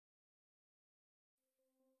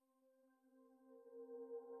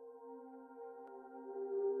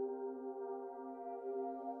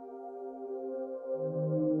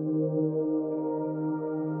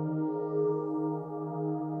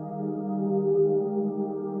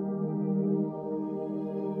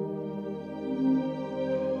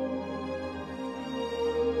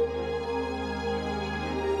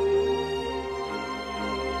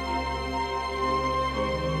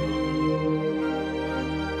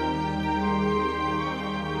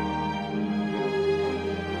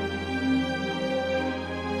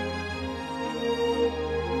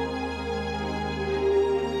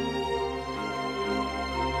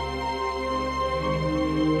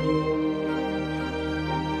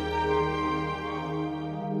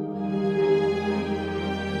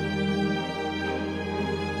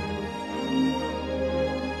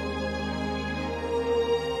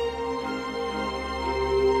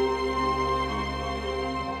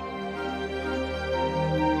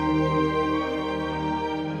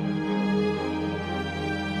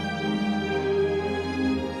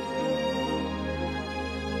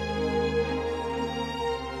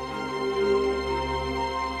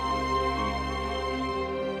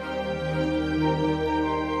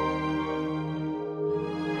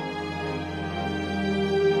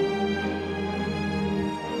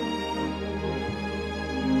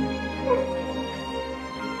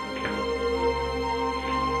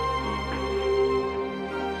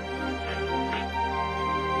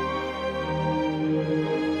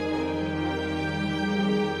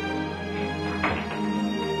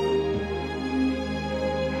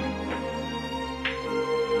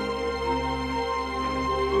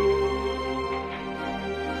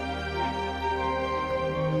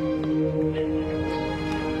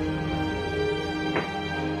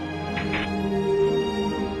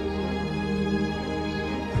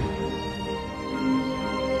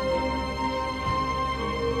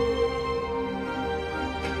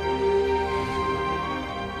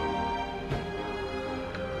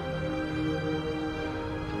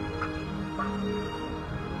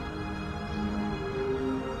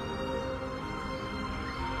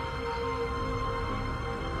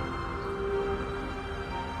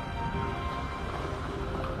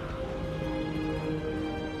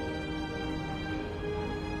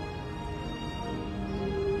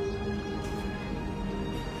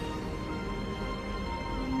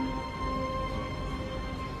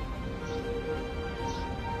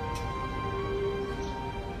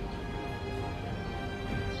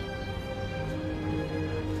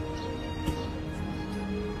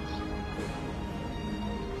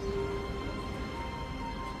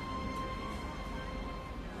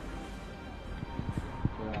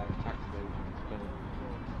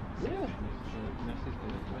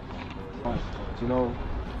you know,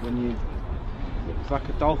 when you... It's like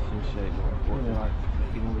a dolphin shape, but Yeah. like,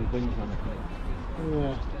 you know, with wings on it.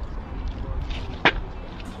 Yeah.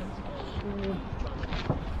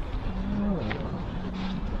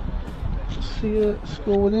 See a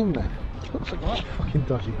score with him then? Looks like that fucking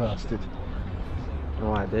dodgy bastard.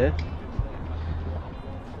 No idea.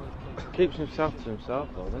 Keeps himself to himself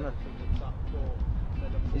though, doesn't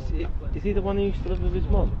he? Is he the one who used to live with his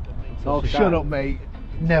mum? Oh, shut up, mate.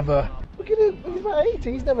 Never. Look at him. He's about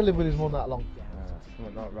 80. He's never lived with his mum that long.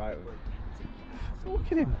 Something not right with him.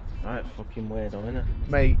 Look at him. Right, fucking weirdo, innit?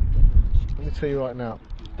 Mate, let me tell you right now.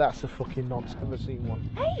 That's a fucking nonce. I've never seen one.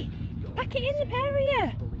 Hey! Pack it in the pair of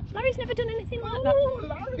you! Larry's never done anything like that. Oh,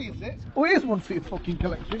 Larry, is it? Oh, here's one for your fucking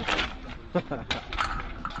collection.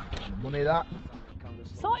 Money that.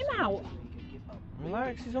 Sort him out.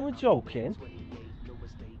 Relax, he's only joking.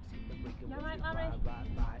 You alright, Larry?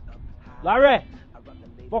 Larry!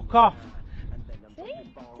 Fuck off! See?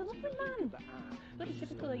 It's a lovely man. Bloody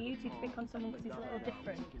typical of you two to pick on someone because he's a little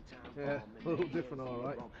different. Yeah, a little different,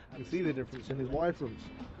 alright. You can see the difference in his wife runs.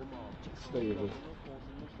 Stay with him.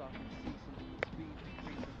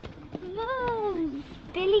 Mum,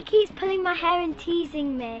 Billy keeps pulling my hair and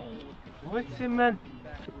teasing me. What's him then?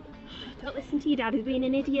 Don't listen to your dad who's being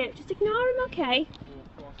an idiot. Just ignore him, okay?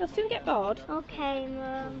 He'll soon get bored. Okay,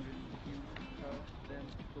 Mum.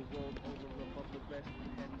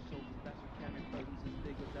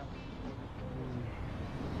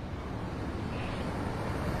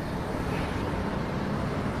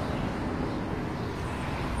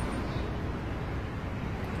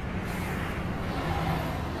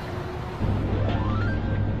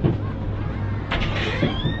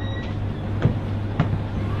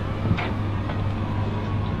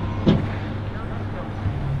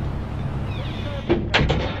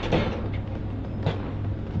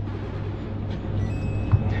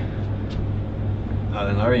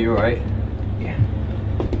 Are you alright? Yeah.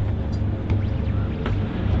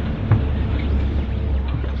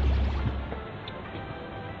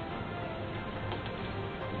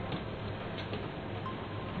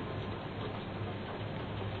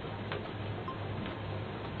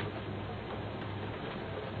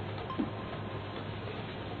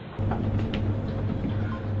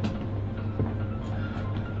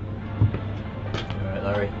 Alright,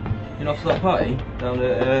 Larry. You're not for that party down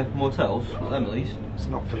at Motels at Emily's? It's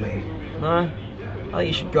not for me. No? I think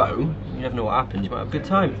you should go. You never know what happens. You might have a good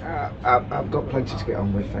time. I've got plenty to get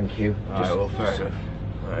on with, thank you. Alright, well, fair enough.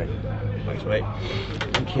 Alright. Thanks, mate.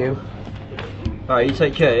 Thank you. Alright, you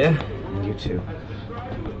take care, yeah? And you too.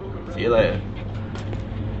 See you later.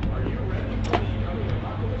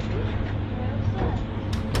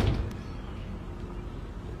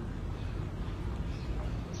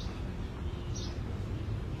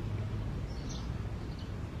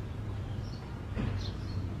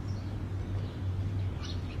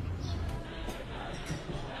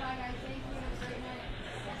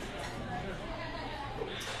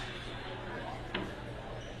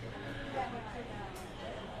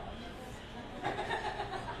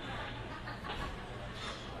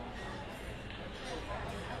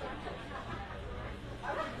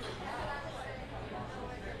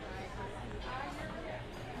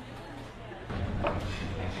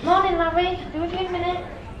 Morning, Larry. I'll be with you in a minute.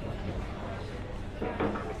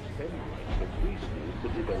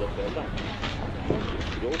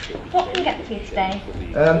 What can we get for you today?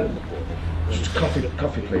 Just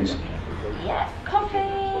coffee, please. Yeah,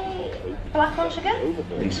 coffee. Black on sugar?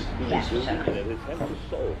 Please. Yeah, sure. In an attempt to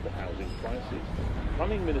solve the housing crisis,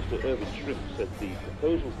 Planning Minister Irvin Shrimp said the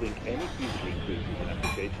proposals link any future increases in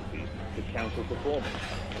application fees to council performance.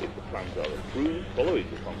 If the plans are approved following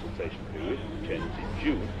the consultation period, which ends in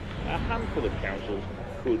June, a handful of councils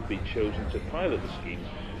could be chosen to pilot the schemes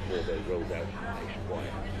before they rolled out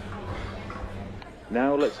nationwide.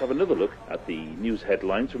 Now let's have another look at the news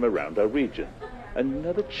headlines from around our region.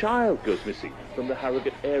 Another child goes missing from the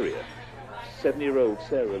Harrogate area. 7-year-old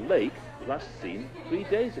Sarah Lake was last seen 3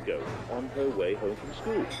 days ago on her way home from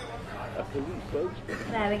school. A police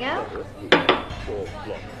spokesman, There we go. who has short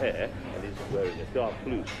blonde hair and is wearing a dark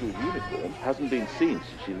blue school uniform, hasn't been seen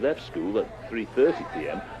since she left school at 3:30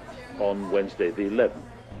 p.m. on Wednesday the 11th.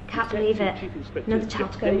 Can't believe it. Chief Inspector Another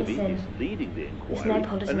child's going Davies missing. is leading the This inquiry,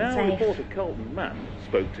 neighbourhood and isn't now safe. reporter Carlton Mann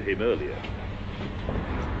spoke to him earlier.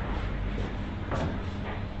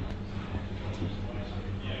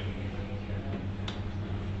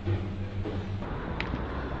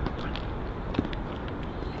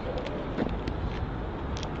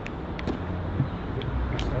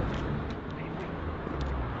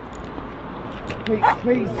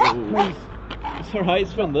 Please. It's alright,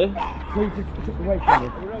 it's fun though. Please, just put it away from me.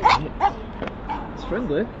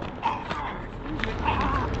 friendly.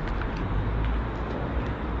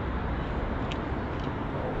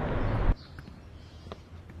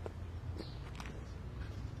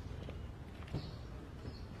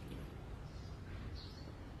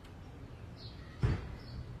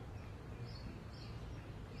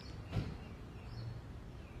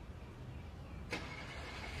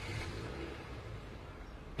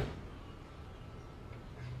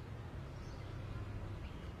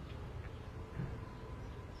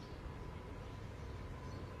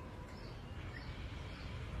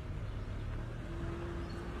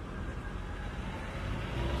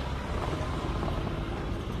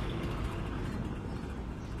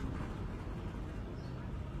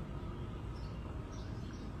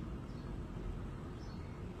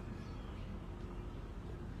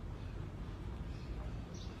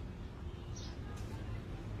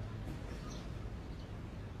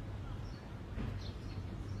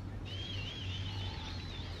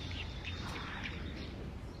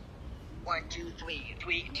 One, two, three,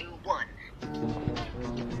 3, 2, 1.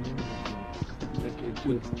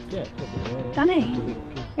 Danny, have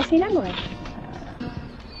you seen Emily?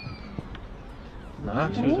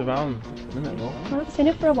 Nah, she was around a minute ago. Well, I haven't seen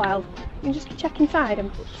her for a while. You can just check inside.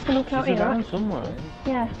 I'm just going to look out She's here. around Right? somewhere.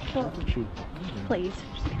 Yeah, but please,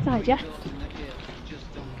 just look inside, yeah?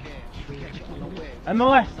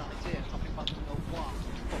 Emily!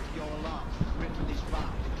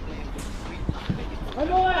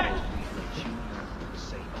 Emily!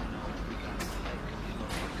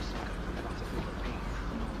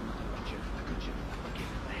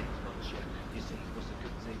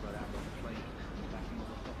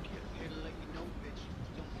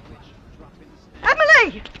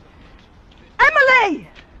 Emily! Emily!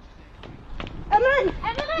 Emily!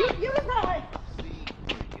 Emily! You're right!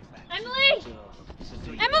 Emily!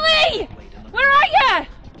 Emily! Where are you?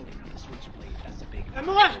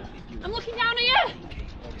 Emily! I'm looking down here.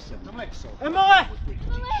 Emily! Emily!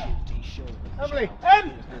 Emily!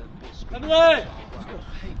 Emily!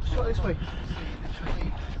 Just go this way.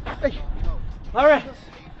 Hey, Larry!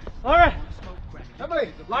 Larry!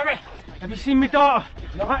 Emily! Larry! Have you seen my daughter?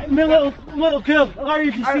 My little girl.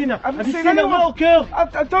 Larry, have you seen her? I haven't Have you seen seen the anyone. little girl?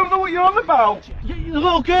 I don't know what you're on about. The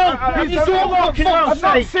little girl! Have you seen her walking I've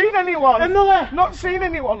not outside? seen anyone. Emily! Not seen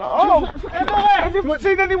anyone. Oh, have you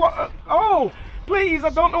seen anyone? Oh, please, I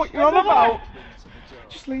don't know what you're on about.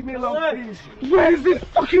 Just leave me alone, please. Where's this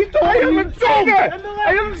fucking door? I haven't seen it.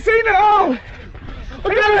 I haven't seen it. Oh, I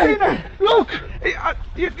haven't seen it. Look,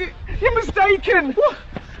 you're mistaken.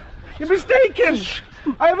 You're mistaken.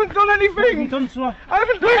 I haven't done anything. What have you done to her? I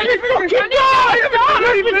haven't done anything. I haven't done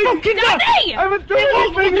anything. Daddy! I haven't done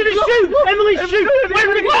anything. Look at the shoe! Emily's shoe! Where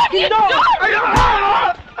are the fucking dogs?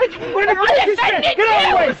 Where the fuck is it? Get out of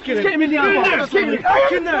the way! Let's get him in the arm. Let's get him I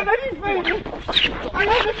haven't done anything. I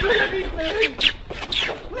haven't done anything.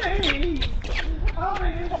 Please. I'm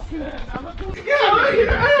innocent. I'm not going to get out of here.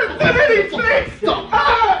 I haven't done anything. Stop.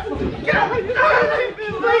 Get out of here.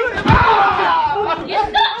 You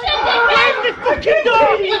stopped it! Where's the fucking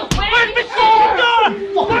dog? Where's the fucking dog?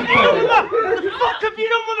 What have you done with her? What the fuck have you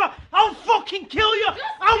done with her? I'll fucking kill you!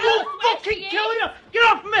 I will fucking kill you! Get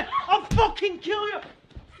off me! I'll fucking kill you!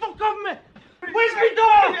 Fuck off me! Where's my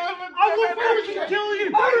dog? I will fucking kill you!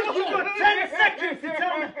 You've got 10 seconds to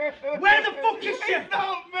tell me! Where the fuck is she?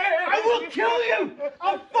 I will kill you!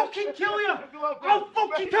 I'll fucking kill you! I'll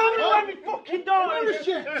fucking tell me where my fucking dog is!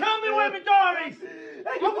 Tell me where my dog is!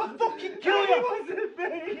 I will fucking kill you!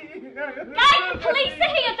 Guys, the police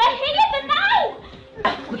are here! They're here! They're now!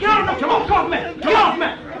 Get off me! Come on, off me! Get off me!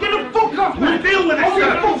 Get the fuck off me! We'll deal with this!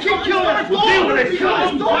 I'll fucking kill you! We'll deal with this! Get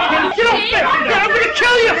off me! I'm gonna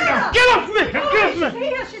kill you! Get off me! Get off me! She's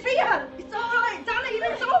here! She's here! It's alright, Danny,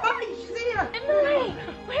 it's alright! She's here! Emily,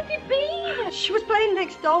 where have you been? She was playing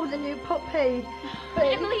next door with a new puppy.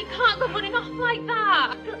 Emily, you can't go running off like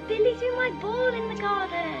that. Look, Billy's in my ball in the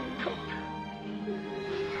garden.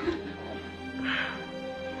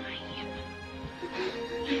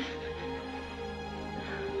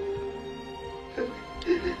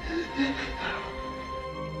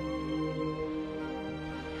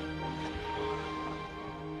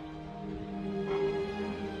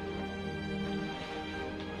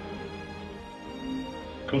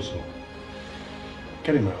 Constable,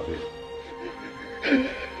 get him out of here.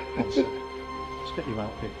 Let's get you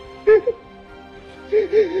out of here.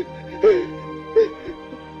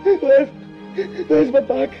 Where's my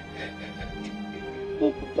bag?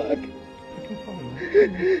 Oh, my bag.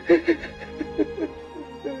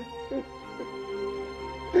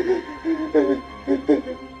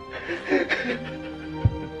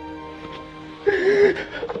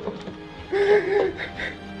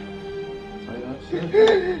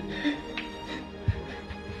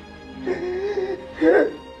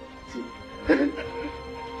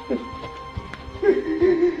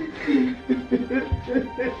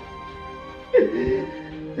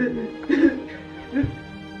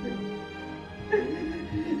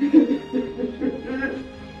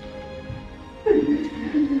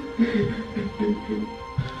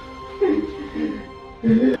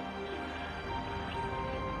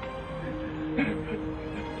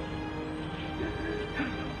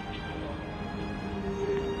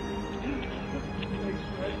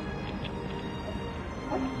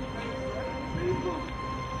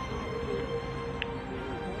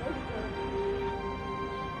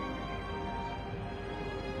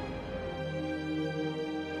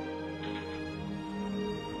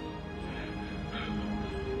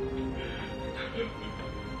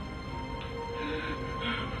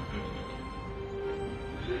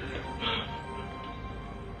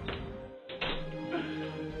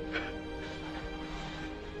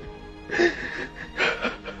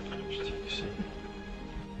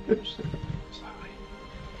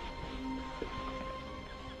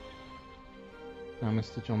 Now,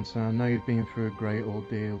 Mr. Johnson, I know you've been through a great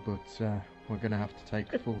ordeal, but we're going to have to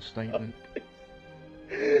take a full statement.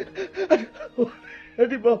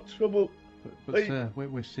 Any more trouble? But sir,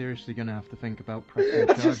 we're seriously going to have to think about pressing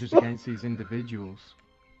charges against these individuals.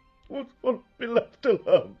 Want to be left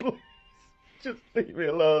alone, please. Just leave me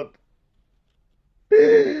alone. But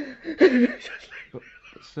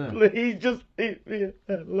sir... Please, just leave me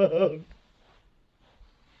alone.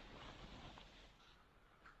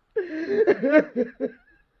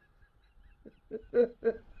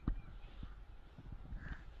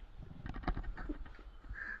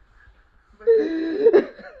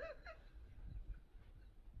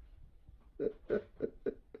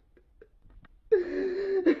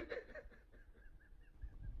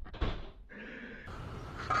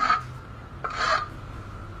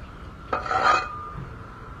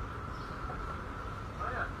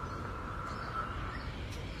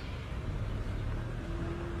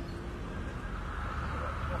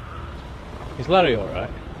 Is Larry alright?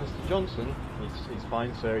 Mr. Johnson? He's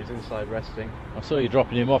fine, sir. He's inside resting. I saw you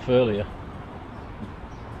dropping him off earlier.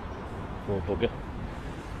 Poor bugger.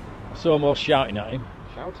 I saw him all shouting at him.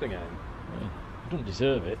 Shouting at him? Yeah, he doesn't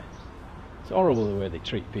deserve it. It's horrible the way they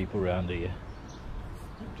treat people around here.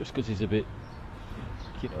 Just because he's a bit,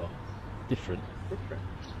 you know, different. Different?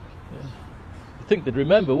 Yeah. You'd think they'd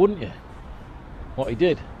remember, wouldn't you? What he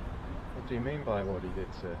did. What do you mean by what he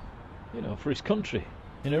did, sir? You know, for his country.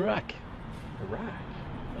 In Iraq. Iraq?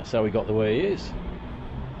 That's how he got the way he is.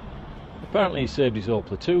 Apparently he saved his whole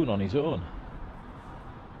platoon on his own.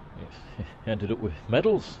 He ended up with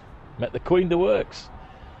medals. Met the Queen the works.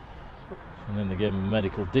 And then they gave him a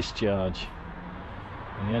medical discharge.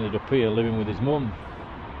 And he ended up here living with his mum.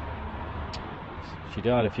 She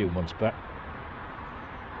died a few months back.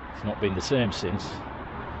 It's not been the same since.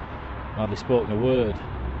 Hardly spoken a word.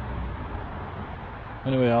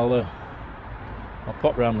 Anyway, I'll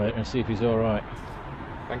pop round later and see if he's alright.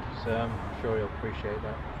 Thank you, sir. I'm sure he'll appreciate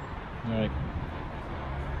that. Alright.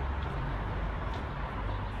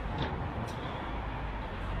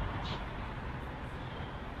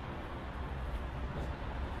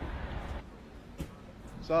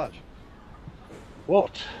 Sarge.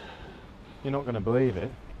 What? You're not going to believe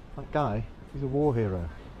it. That guy, he's a war hero.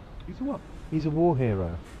 He's a what? He's a war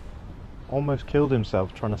hero. Almost killed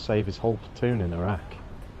himself trying to save his whole platoon in Iraq.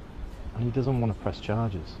 And he doesn't want to press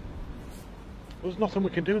charges. Well, there's nothing we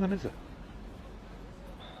can do then, is there?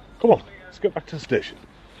 Come on, let's get back to the station.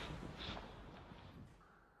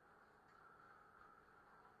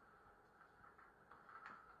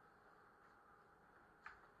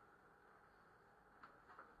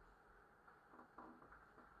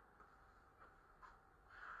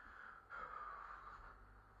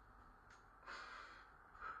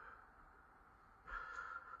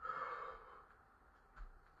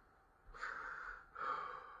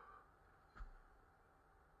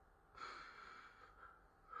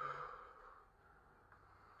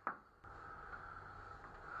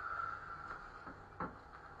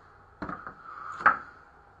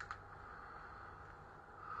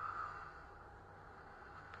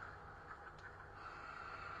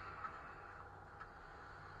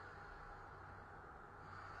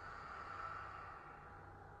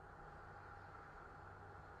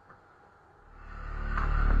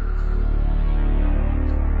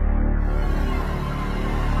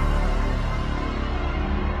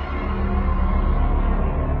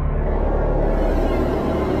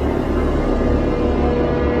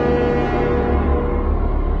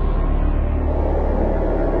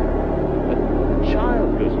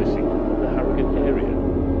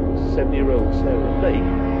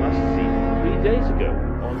 days ago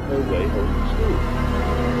on her way home from school.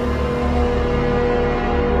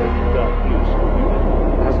 The dark blue school uniform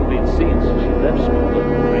hasn't been seen since she left school at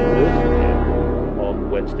 3:30 p.m.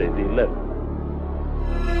 on Wednesday the 11th.